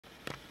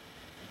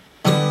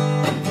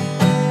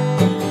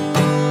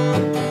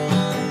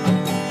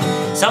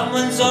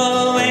Someone's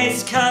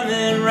always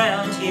coming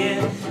round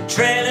here,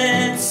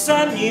 trailing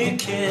some new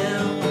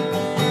kill.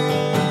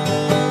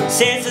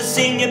 Says I've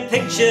seen your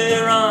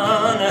picture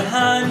on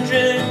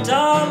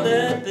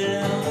 $100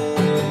 bill.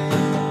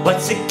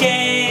 What's a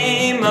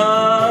game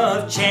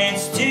of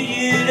chance to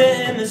you, to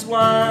him is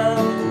one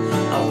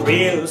of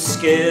real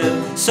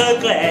skill. So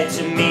glad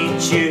to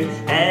meet you,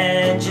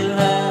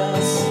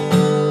 Angela's.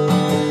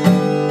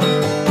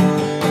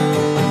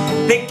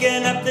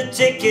 Picking up the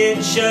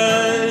ticket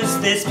shows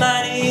there's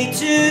money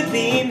to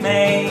be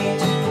made.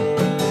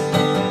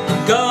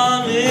 Go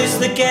on, lose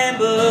the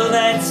gamble,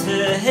 that's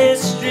the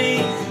history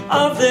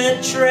of the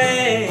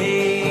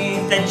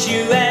trade. That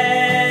you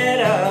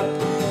add up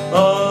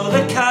all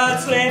the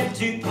cards left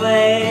to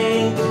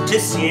play to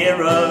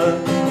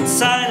zero and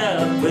sign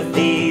up with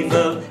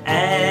evil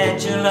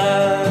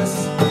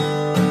Angela's.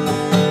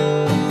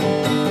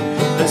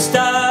 But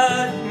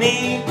start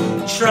me,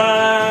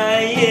 try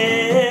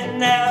it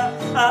now,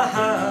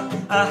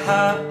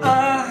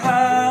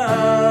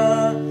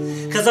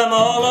 cause I'm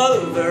all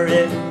over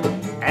it,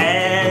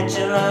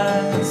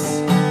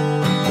 Angela's.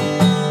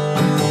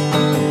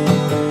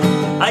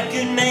 I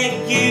could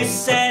make you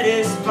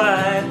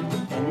satisfied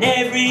in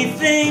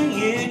everything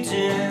you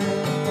do.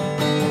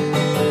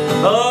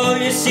 All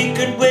your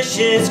secret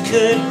wishes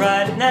could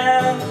right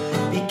now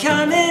be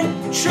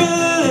coming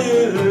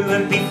true,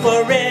 and be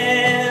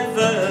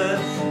forever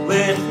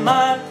with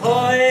my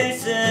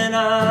poison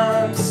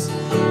arms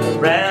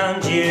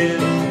around you.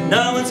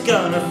 No one's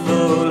gonna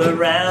fool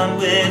around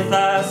with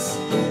us.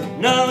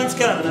 No one's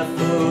gonna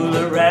fool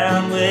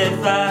around with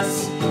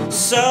us.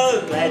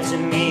 So glad to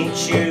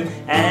meet you,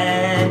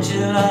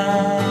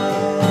 Angela.